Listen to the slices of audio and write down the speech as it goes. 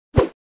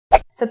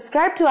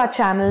Subscribe to our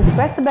channel,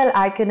 press the bell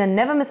icon and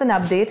never miss an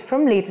update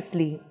from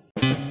Latestly.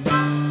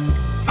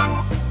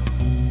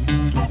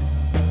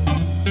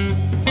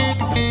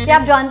 क्या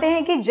आप जानते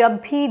हैं कि जब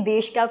भी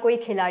देश का कोई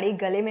खिलाड़ी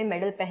गले में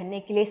मेडल पहनने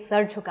के लिए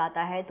सर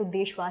झुकाता है तो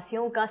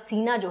देशवासियों का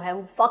सीना जो है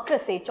वो फख्र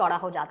से चौड़ा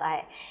हो जाता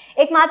है।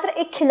 एकमात्र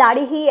एक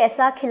खिलाड़ी ही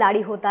ऐसा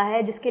खिलाड़ी होता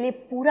है जिसके लिए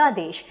पूरा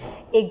देश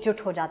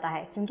एकजुट हो जाता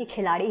है, क्योंकि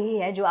खिलाड़ी ही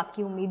है जो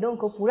आपकी उम्मीदों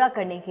को पूरा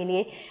करने के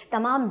लिए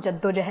तमाम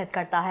जद्दोजहद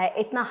करता है,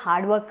 इतना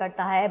हार्डवर्क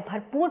करता है,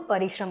 भरपूर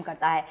परिश्रम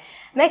करता है।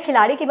 मैं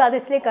खिलाड़ी की बात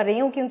इसलिए कर रही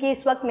हूँ क्योंकि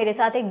इस वक्त मेरे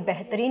साथ एक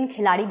बेहतरीन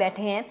खिलाड़ी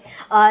बैठे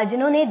हैं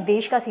जिन्होंने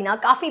देश का सीना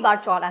काफ़ी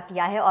बार चौड़ा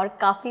किया है और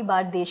काफ़ी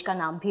बार देश का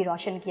नाम भी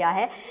रोशन किया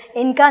है।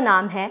 इनका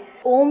नाम है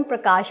ओम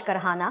प्रकाश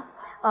करहाना।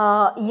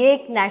 ये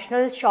एक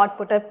नेशनल शॉट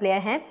पुटर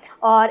प्लेयर हैं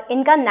और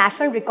इनका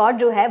नेशनल रिकॉर्ड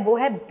जो है वो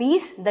है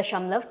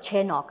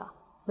 20.69 का।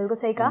 बिल्कुल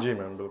सही कहा जी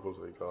मैम, बिल्कुल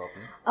सही कहा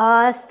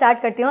आपने।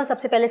 स्टार्ट करती हूँ।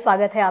 सबसे पहले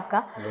स्वागत है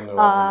आपका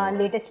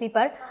लेटेस्टली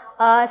पर।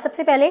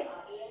 सबसे पहले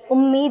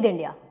उम्मीद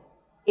इंडिया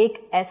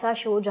एक ऐसा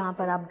शो जहाँ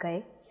पर आप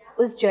गए,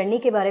 उस जर्नी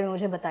के बारे में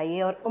मुझे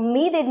बताइए। और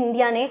उम्मीद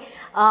इंडिया ने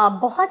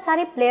बहुत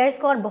सारे प्लेयर्स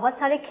को और बहुत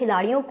सारे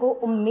खिलाड़ियों को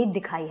उम्मीद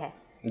दिखाई है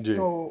जी।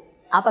 तो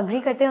आप अग्री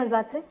करते हैं उस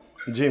बात से?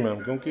 जी मैम,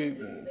 क्योंकि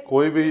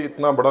कोई भी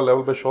इतना बड़ा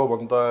लेवल पे शो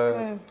बनता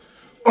है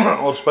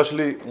और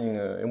स्पेशली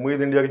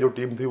उम्मीद इंडिया की जो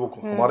टीम थी वो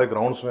हमारे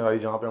ग्राउंड्स में आई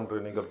जहाँ पे हम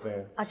ट्रेनिंग करते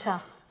हैं। अच्छा।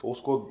 तो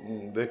उसको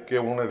देख के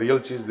उन्होंने रियल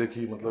चीज़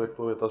देखी, मतलब एक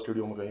तो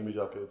स्टेडियम में कहीं भी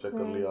जाके चेक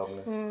कर लिया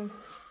आपने,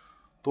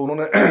 तो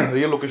उन्होंने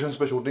रियल लोकेशंस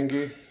पे शूटिंग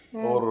की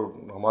और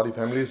हमारी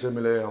फैमिली से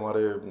मिले,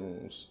 हमारे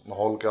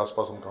माहौल के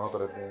आसपास हम कहाँ पर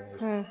रहते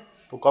हैं,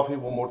 तो काफ़ी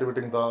वो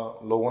मोटिवेटिंग था।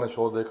 लोगों ने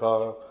शो देखा,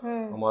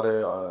 हमारे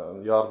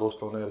यार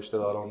दोस्तों ने,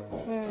 रिश्तेदारों ने,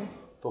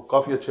 तो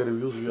काफ़ी अच्छे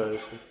रिव्यूज़ भी आए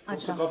उसके।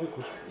 अच्छा। काफ़ी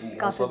खुश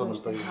तो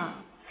मिलता ही।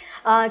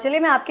 हाँ। चलिए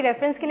मैं आपकी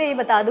रेफरेंस के लिए ये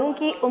बता दूं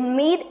कि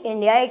उम्मीद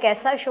इंडिया एक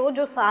ऐसा शो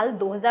जो साल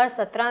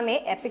 2017 में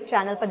एपिक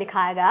चैनल पर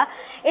दिखाया गया।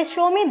 इस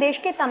शो में देश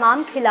के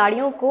तमाम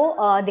खिलाड़ियों को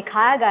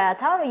दिखाया गया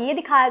था और ये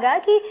दिखाया गया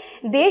कि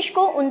देश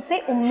को उनसे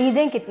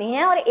उम्मीदें कितनी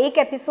हैं, और एक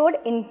एपिसोड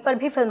इन पर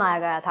भी फिल्माया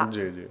गया था।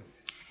 जी जी।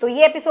 तो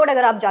ये एपिसोड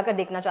अगर आप जाकर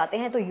देखना चाहते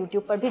हैं तो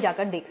YouTube पर भी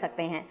जाकर देख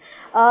सकते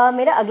हैं।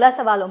 मेरा अगला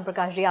सवाल ओम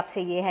प्रकाश जी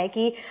आपसे ये है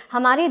कि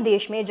हमारे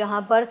देश में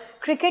जहाँ पर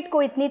क्रिकेट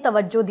को इतनी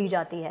तवज्जो दी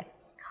जाती है,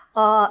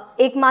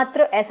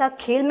 एकमात्र ऐसा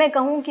खेल मैं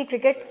कहूँ कि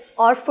क्रिकेट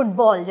और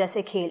फुटबॉल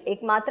जैसे खेल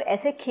एकमात्र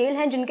ऐसे खेल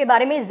हैं जिनके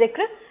बारे में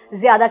जिक्र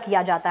ज़्यादा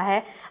किया जाता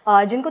है,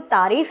 जिनको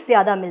तारीफ़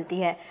ज़्यादा मिलती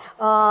है।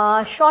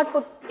 शॉट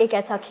पुट एक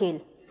ऐसा खेल,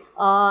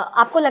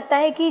 आपको लगता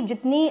है कि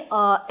जितनी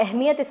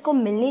अहमियत इसको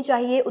मिलनी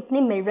चाहिए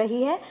उतनी मिल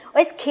रही है? और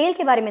इस खेल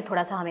के बारे में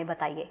थोड़ा सा हमें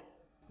बताइए।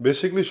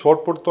 बेसिकली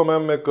शॉट पुट तो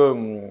मैम एक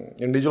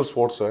इंडिविजुअल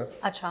स्पोर्ट्स है।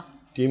 अच्छा।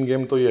 टीम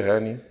गेम तो ये है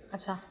नहीं।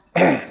 अच्छा।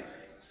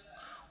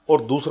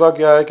 और दूसरा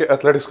क्या है कि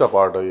एथलेटिक्स का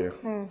पार्ट है ये।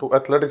 तो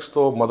एथलेटिक्स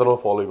तो मदर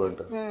ऑफ ऑल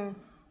इवेंट है,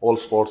 ऑल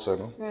स्पोर्ट्स है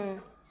ना।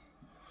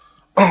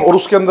 और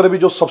उसके अंदर भी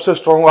जो सबसे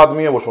स्ट्रॉन्ग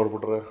आदमी है वो शॉट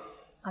पुटर है।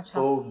 अच्छा।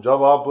 तो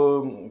जब आप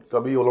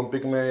कभी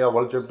ओलंपिक में या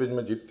वर्ल्ड चैंपियन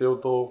में जीतते हो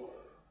तो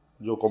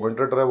जो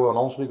कमेंटेटर है वो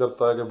अनाउंस भी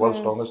करता है कि वर्ल्ड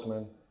स्ट्रॉन्गेस्ट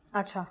मैन।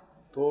 अच्छा।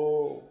 तो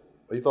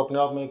ये तो अपने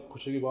आप में एक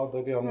खुशी की बात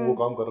है कि हम वो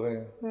काम कर रहे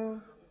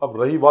हैं।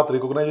 अब रही बात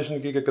रिकॉग्नाइजेशन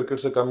की कि क्रिकेट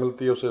से कम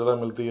मिलती है, उससे ज़्यादा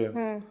मिलती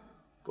है,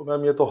 तो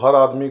मैम ये तो हर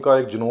आदमी का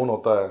एक जुनून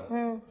होता है।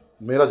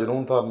 मेरा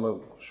जुनून था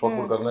शॉट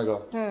पुट करने का।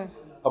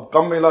 अब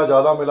कम मिला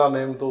ज़्यादा मिला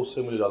नेम, तो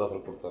उससे मुझे ज़्यादा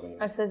फर्क पड़ता नहीं है।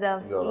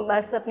 अच्छा,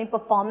 बस अपनी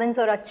परफॉर्मेंस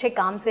और अच्छे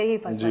काम से ही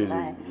फर्क पड़ता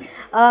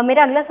है।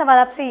 मेरा अगला सवाल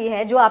आपसे ये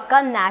है, जो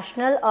आपका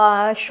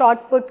नेशनल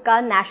शॉट पुट का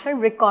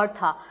नेशनल रिकॉर्ड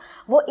था,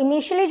 वो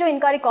इनिशियली जो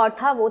इनका रिकॉर्ड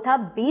था वो था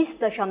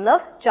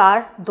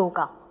 20.42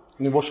 का।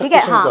 ठीक है,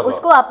 हाँ,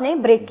 उसको आपने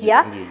ब्रेक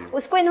किया।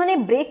 उसको इन्होंने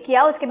ब्रेक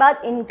किया, उसके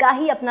बाद इनका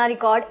ही अपना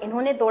रिकॉर्ड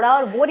इन्होंने तोड़ा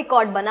और वो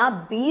रिकॉर्ड बना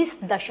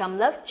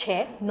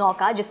 20.69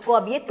 का, जिसको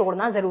अब ये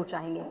तोड़ना जरूर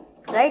चाहेंगे,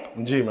 राइट?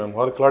 जी मैम,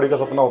 हर खिलाड़ी का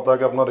सपना होता है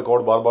कि अपना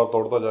रिकॉर्ड बार बार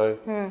तोड़ता जाए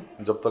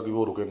जब तक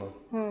वो रुके ना।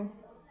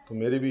 तो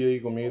मेरी भी यही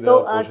उम्मीद है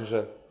और कोशिश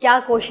है। क्या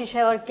कोशिश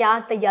है और क्या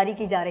तैयारी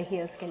की जा रही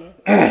है उसके लिए?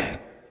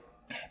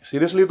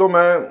 सीरियसली तो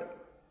मैं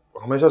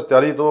हमेशा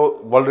तैयारी तो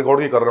वर्ल्ड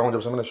रिकॉर्ड की कर रहा हूँ जब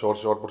से मैंने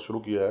शॉट पुट शुरू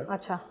किया है।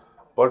 अच्छा।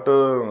 बट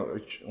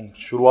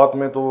शुरुआत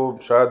में तो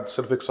शायद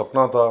सिर्फ एक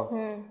सपना था,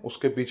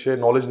 उसके पीछे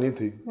नॉलेज नहीं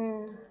थी।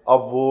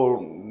 अब वो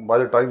बाय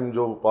द टाइम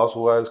जो पास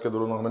हुआ है इसके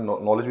दौरान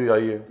हमें नॉलेज भी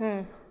आई है,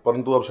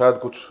 परंतु अब शायद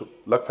कुछ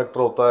लक फैक्टर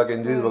होता है कि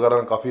इंजरीज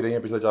वगैरह काफ़ी रही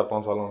हैं पिछले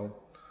 4-5 सालों में।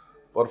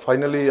 और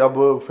फाइनली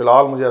अब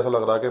फिलहाल मुझे ऐसा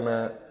लग रहा है कि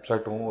मैं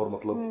सेट हूँ और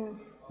मतलब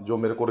जो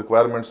मेरे को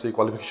रिक्वायरमेंट्स थी,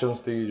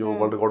 क्वालिफिकेशंस थी जो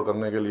वर्ल्ड रिकॉर्ड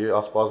करने के लिए,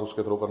 आसपास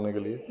उसके थ्रो करने के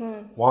लिए,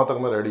 वहाँ तक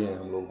मैं रेडी हैं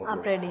हम लोग।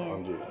 आप रेडी हैं? हाँ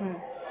जी।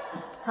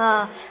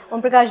 हाँ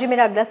ओम प्रकाश जी,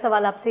 मेरा अगला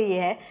सवाल आपसे ये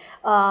है,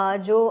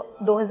 जो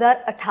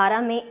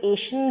 2018 में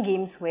एशियन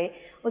गेम्स हुए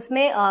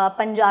उसमें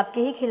पंजाब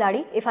के ही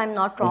खिलाड़ी, if I am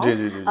not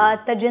wrong,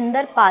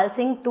 Tajinder Pal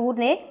Singh तूर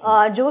ने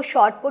जो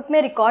शॉट पुट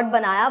में रिकॉर्ड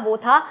बनाया वो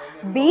था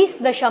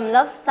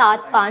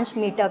 20.75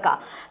 मीटर का।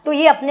 तो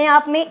ये अपने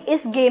आप में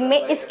इस गेम में,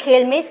 इस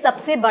खेल में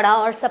सबसे बड़ा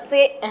और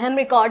सबसे अहम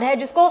रिकॉर्ड है,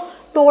 जिसको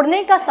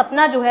तोड़ने का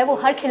सपना जो है वो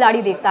हर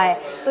खिलाड़ी देखता है।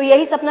 तो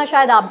यही सपना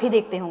शायद आप भी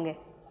देखते होंगे।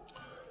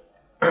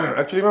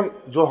 एक्चुअली मैम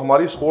जो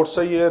हमारी स्पोर्ट्स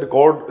है ये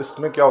रिकॉर्ड,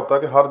 इसमें क्या होता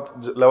है कि हर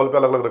लेवल पे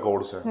अलग अलग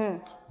रिकॉर्ड्स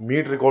हैं।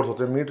 मीट रिकॉर्ड्स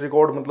होते हैं। मीट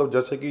रिकॉर्ड मतलब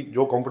जैसे कि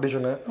जो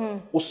कंपटीशन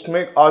है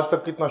उसमें आज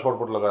तक कितना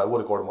शॉटपुट लगा है वो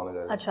रिकॉर्ड माना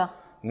जाएगा। अच्छा।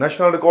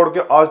 नेशनल रिकॉर्ड के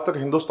आज तक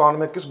हिंदुस्तान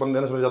में किस बंदे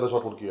ने सबसे ज्यादा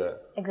शॉटपुट किया है,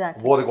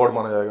 exactly. वो रिकॉर्ड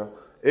माना जाएगा।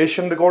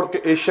 एशियन रिकॉर्ड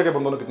के एशिया के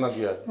बंदों ने कितना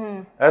किया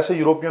है, ऐसे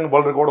यूरोपियन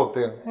वर्ल्ड रिकॉर्ड होते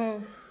हैं।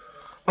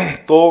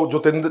 तो जो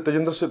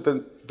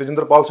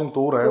तेजिंदर पाल सिंह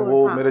तूर हैं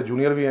वो मेरे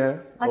जूनियर भी हैं।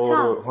 अच्छा।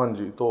 और हाँ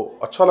जी, तो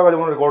अच्छा लगा जब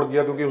उन्होंने रिकॉर्ड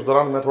किया, क्योंकि उस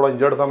दौरान मैं थोड़ा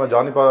इंजर्ड था, मैं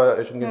जा नहीं पाया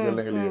एशियन गेम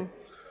खेलने के लिए।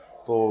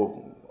 तो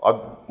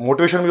अब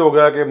मोटिवेशन भी हो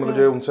गया कि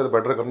मुझे उनसे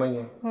बेटर करना ही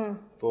है।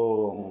 तो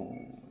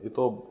ये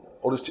तो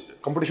और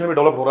कंपटीशन भी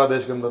डेवलप हो रहा है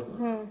देश के अंदर,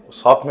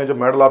 साथ में जब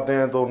मेडल आते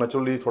हैं तो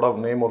नेचुरली थोड़ा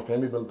नेम और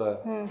फेम भी मिलता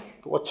है।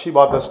 तो अच्छी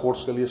बात है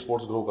स्पोर्ट्स के लिए,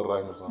 स्पोर्ट्स ग्रो कर रहा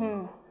है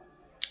हिंदुस्तान।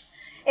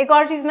 एक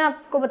और चीज़ मैं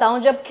आपको बताऊं,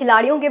 जब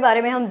खिलाड़ियों के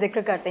बारे में हम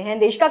जिक्र करते हैं,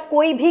 देश का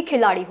कोई भी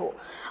खिलाड़ी हो,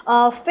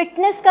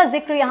 फिटनेस का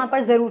जिक्र यहाँ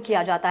पर ज़रूर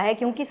किया जाता है,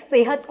 क्योंकि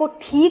सेहत को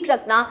ठीक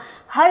रखना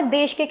हर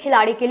देश के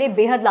खिलाड़ी के लिए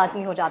बेहद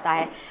लाजमी हो जाता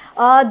है।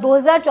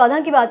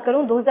 2014 की बात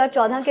करूँ,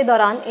 2014 के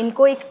दौरान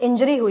इनको एक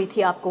इंजरी हुई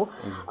थी आपको।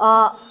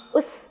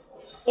 उस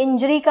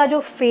इंजरी का जो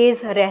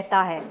फेज़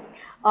रहता है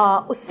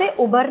उससे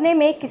उबरने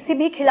में किसी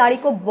भी खिलाड़ी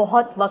को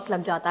बहुत वक्त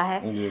लग जाता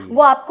है।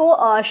 वो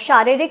आपको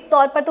शारीरिक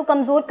तौर पर तो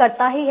कमज़ोर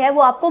करता ही है,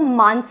 वो आपको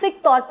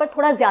मानसिक तौर पर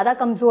थोड़ा ज़्यादा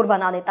कमज़ोर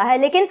बना देता है।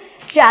 लेकिन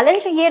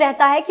चैलेंज ये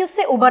रहता है कि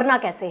उससे उबरना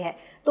कैसे है,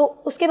 तो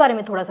उसके बारे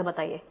में थोड़ा सा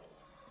बताइए।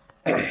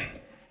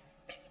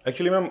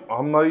 एक्चुअली मैम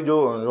हमारी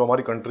जो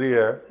हमारी कंट्री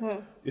है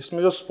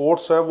इसमें जो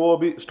स्पोर्ट्स है वो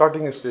अभी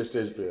स्टार्टिंग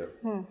स्टेज पे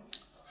है।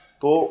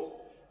 तो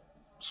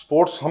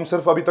स्पोर्ट्स हम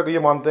सिर्फ अभी तक ये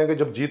मानते हैं कि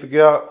जब जीत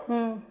गया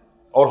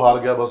और हार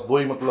गया, बस दो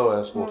ही मतलब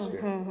है स्पोर्ट्स के।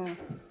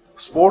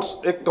 स्पोर्ट्स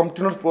एक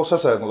कंटिन्यूस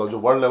प्रोसेस है, मतलब जो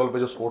वर्ल्ड लेवल पे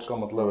जो स्पोर्ट्स का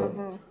मतलब है।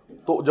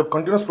 तो जब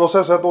कंटिन्यूस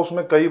प्रोसेस है तो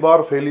उसमें कई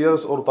बार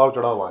फेलियर्स और उतार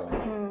चढ़ाव आएंगे।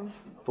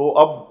 तो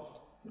अब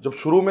जब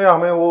शुरू में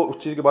हमें वो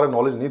उस चीज़ के बारे में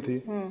नॉलेज नहीं थी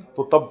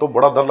तो तब तो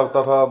बड़ा डर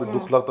लगता था,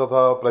 दुख लगता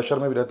था, प्रेशर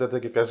में भी रहते थे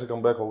कि कैसे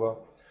कमबैक होगा।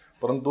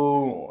 परंतु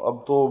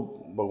अब तो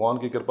भगवान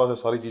की कृपा से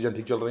सारी चीज़ें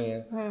ठीक चल रही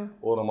हैं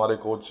और हमारे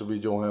कोच भी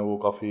जो हैं वो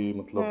काफ़ी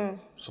मतलब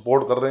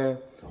सपोर्ट कर रहे हैं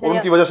और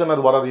उनकी वजह से मैं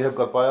दोबारा रिहैब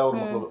कर पाया। और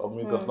मतलब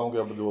उम्मीद करता हूँ कि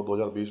अब जो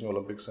 2020 में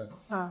ओलंपिक्स हैं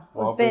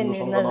वहाँ पे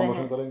हिंदुस्तान का नाम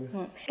रोशन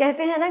करेंगे।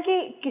 कहते हैं ना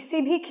कि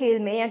किसी भी खेल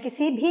में या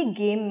किसी भी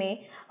गेम में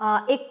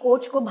एक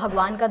कोच को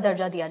भगवान का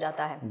दर्जा दिया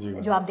जाता है,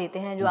 जो आप देते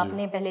हैं, जो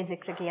आपने पहले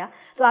जिक्र किया।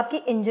 तो आपकी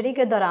इंजरी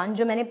के दौरान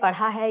जो मैंने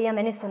पढ़ा है या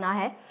मैंने सुना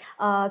है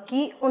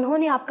कि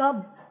उन्होंने आपका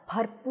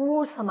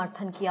भरपूर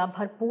समर्थन किया,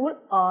 भरपूर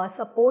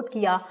सपोर्ट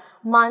किया,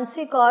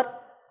 मानसिक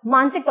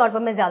तौर पर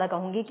मैं ज़्यादा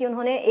कहूँगी कि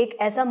उन्होंने एक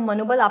ऐसा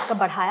मनोबल आपका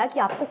बढ़ाया कि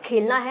आपको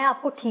खेलना है,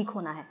 आपको ठीक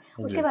होना है।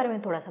 उसके बारे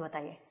में थोड़ा सा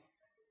बताइए।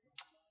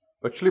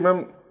 एक्चुअली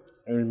मैम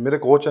मेरे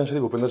कोच हैं श्री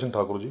भूपेंद्र सिंह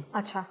ठाकुर जी।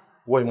 अच्छा।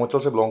 वो हिमाचल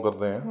से बिलोंग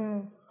करते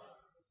हैं।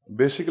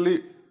 बेसिकली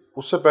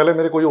उससे पहले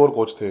मेरे कोई और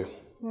कोच थे।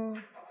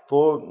 तो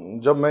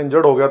जब मैं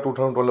इंजर्ड हो गया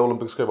 2012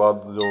 ओलंपिक्स के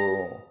बाद जो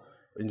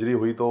इंजरी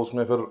हुई, तो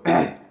उसमें फिर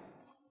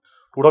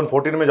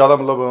 2014 में ज़्यादा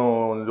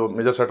मतलब जो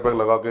मेजर सेटबैक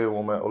लगा के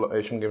वो मैं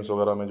एशियन गेम्स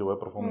वगैरह में जो है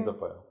परफॉर्म नहीं कर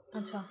पाया।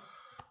 अच्छा।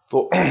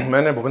 तो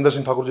मैंने भूपेंद्र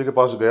सिंह ठाकुर जी के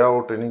पास गया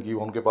और ट्रेनिंग की,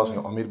 उनके पास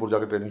हमीरपुर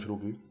जाकर ट्रेनिंग शुरू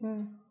की।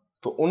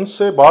 तो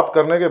उनसे बात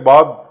करने के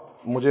बाद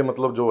मुझे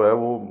मतलब जो है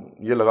वो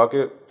ये लगा कि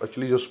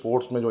एक्चुअली जो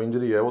स्पोर्ट्स में जो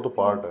इंजरी है वो तो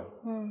पार्ट है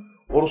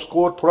और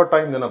उसको थोड़ा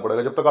टाइम देना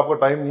पड़ेगा। जब तक आपका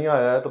टाइम नहीं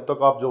आया है तब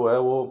तक आप जो है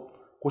वो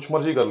कुछ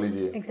मर्जी कर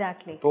लीजिए।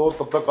 Exactly. तो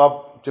तब तक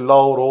आप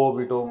चिल्लाओ, रो,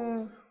 पीटो।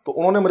 तो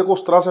उन्होंने मेरे को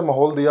उस तरह से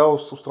माहौल दिया,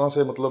 उस तरह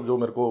से मतलब जो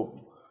मेरे को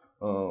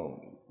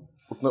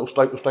उस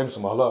टाइम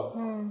संभाला।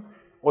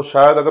 और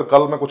शायद अगर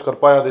कल मैं कुछ कर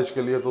पाया देश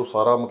के लिए तो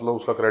सारा मतलब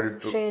उसका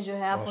क्रेडिट श्रेय जो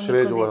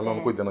है मैं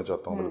उनको ही देना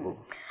चाहता हूँ। बिल्कुल।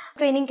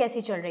 ट्रेनिंग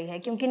कैसी चल रही है,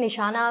 क्योंकि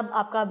निशाना अब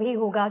आपका भी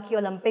होगा कि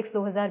ओलंपिक्स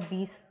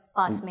 2020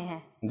 पास में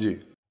है जी।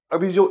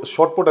 अभी जो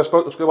शॉटपुट है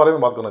उसके बारे में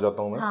बात करना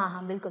चाहता हूँ मैं।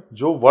 हाँ बिल्कुल।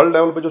 जो वर्ल्ड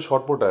लेवल पे जो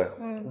शॉटपुट है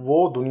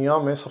वो दुनिया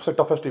में सबसे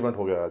टफेस्ट इवेंट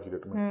हो गया है आज की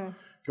डेट में।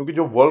 क्योंकि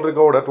जो वर्ल्ड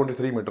रिकॉर्ड है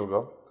 23 मीटर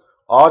का,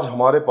 आज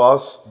हमारे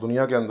पास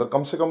दुनिया के अंदर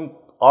कम से कम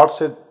 8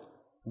 से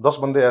 10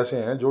 बंदे ऐसे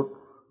हैं जो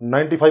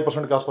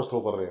 95% के आसपास थ्रो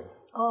कर रहे हैं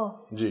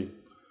जी।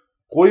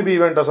 कोई भी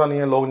इवेंट ऐसा नहीं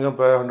है, लॉन्ग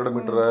जंप है, 100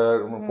 मीटर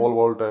है, पोल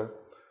वॉल्ट है।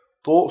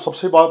 तो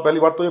सबसे पहली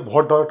बात तो ये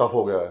बहुत टफ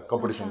हो गया है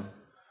कंपटीशन।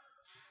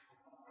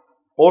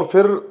 और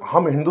फिर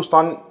हम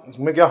हिंदुस्तान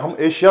में क्या, हम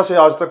एशिया से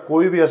आज तक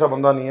कोई भी ऐसा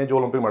बंदा नहीं है जो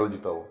ओलंपिक मेडल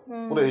जीता हो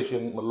पूरे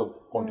एशियन मतलब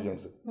कॉन्टिनेंट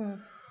से।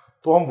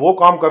 तो हम वो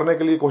काम करने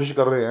के लिए कोशिश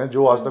कर रहे हैं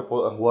जो आज तक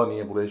हुआ नहीं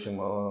है पूरे एशियन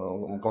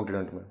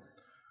कॉन्टिनेंट में।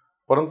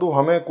 परंतु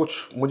हमें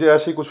मुझे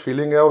ऐसी कुछ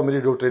फीलिंग है और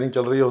मेरी जो ट्रेनिंग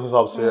चल रही है उस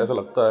हिसाब से ऐसा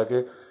लगता है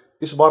कि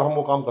इस बार हम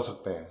वो काम कर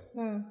सकते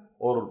हैं।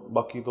 और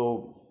बाकी तो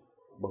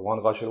भगवान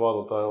का आशीर्वाद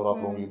होता है और आप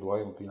लोगों की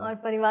दुआएं होती हैं और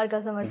परिवार का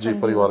समर्थन जी।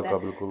 परिवार का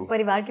बिल्कुल।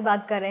 परिवार की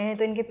बात कर रहे हैं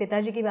तो इनके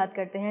पिताजी की बात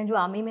करते हैं जो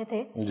आर्मी में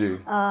थे जी।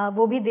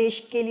 वो भी देश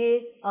के लिए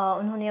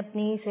उन्होंने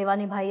अपनी सेवा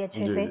निभाई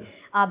अच्छे से।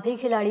 आप भी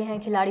खिलाड़ी हैं,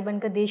 खिलाड़ी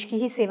बनकर देश की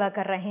ही सेवा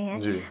कर रहे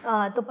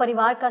हैं। तो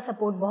परिवार का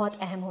सपोर्ट बहुत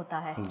अहम होता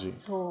है।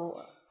 तो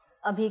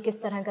अभी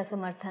किस तरह का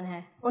समर्थन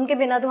है? उनके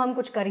बिना तो हम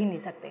कुछ कर ही नहीं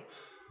सकते।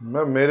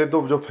 मेरे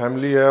तो जो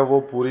फैमिली है वो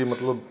पूरी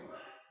मतलब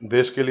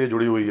देश के लिए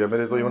जुड़ी हुई है।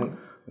 मेरे तो इवन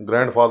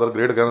ग्रैंड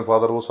ग्रेट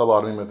ग्रैंडफादर वो सब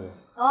आर्मी में थे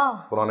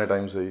पुराने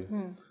टाइम से ही।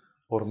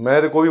 और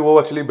मेरे को भी वो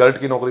एक्चुअली बेल्ट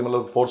की नौकरी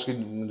मतलब फोर्स की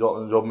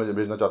जॉब में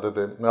भेजना चाहते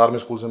थे। मैं आर्मी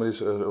स्कूल से मेरी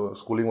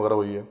स्कूलिंग वगैरह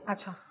हुई है।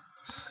 अच्छा।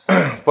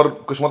 पर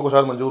किस्मत को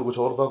शायद मंजूर कुछ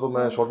और था, तो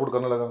मैं शॉर्ट पुट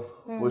करने लगा।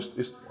 तो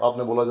इस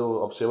आपने बोला जो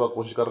अब सेवा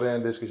कोशिश कर रहे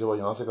हैं देश की सेवा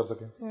यहाँ से कर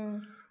सकें।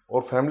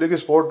 और फैमिली की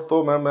सपोर्ट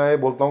तो मैं ये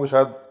बोलता हूँ कि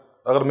शायद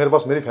अगर मेरे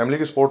पास मेरी फैमिली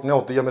की सपोर्ट नहीं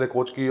होती या मेरे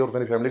कोच की और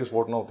मेरी फैमिली की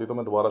सपोर्ट ना होती तो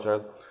मैं दोबारा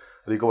शायद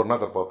रिकवर ना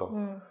कर पाता।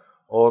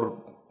 और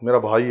मेरा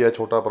भाई है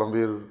छोटा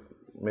परमवीर,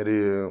 मेरी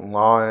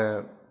माँ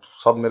है,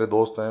 सब मेरे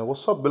दोस्त हैं, वो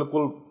सब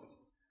बिल्कुल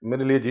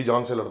मेरे लिए जी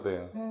जान से लड़ते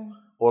हैं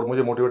और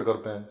मुझे मोटिवेट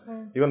करते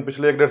हैं। इवन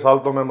पिछले 1-1.5 साल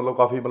तो मैं मतलब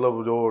काफ़ी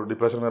मतलब जो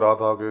डिप्रेशन में रहा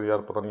था कि यार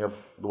पता नहीं अब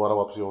दोबारा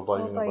वापसी हो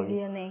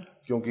पाएगी नहीं,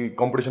 क्योंकि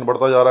कंपटीशन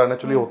बढ़ता जा रहा है,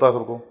 नेचुरली होता है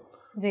सबको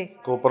जी।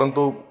 तो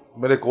परंतु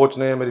मेरे कोच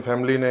ने, मेरी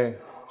फैमिली ने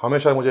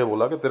हमेशा मुझे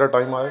बोला कि तेरा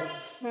टाइम आएगा।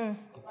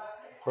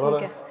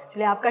 ठीक है,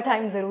 चलिए आपका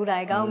टाइम ज़रूर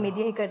आएगा। उम्मीद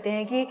यही करते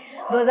हैं कि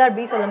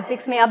 2020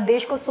 ओलंपिक्स में आप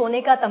देश को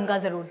सोने का तमगा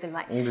ज़रूर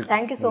दिलवाएं।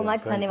 थैंक यू सो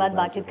मच, धन्यवाद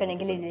बातचीत करने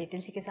के लिए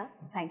रिलेटेड के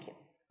साथ। Thank you.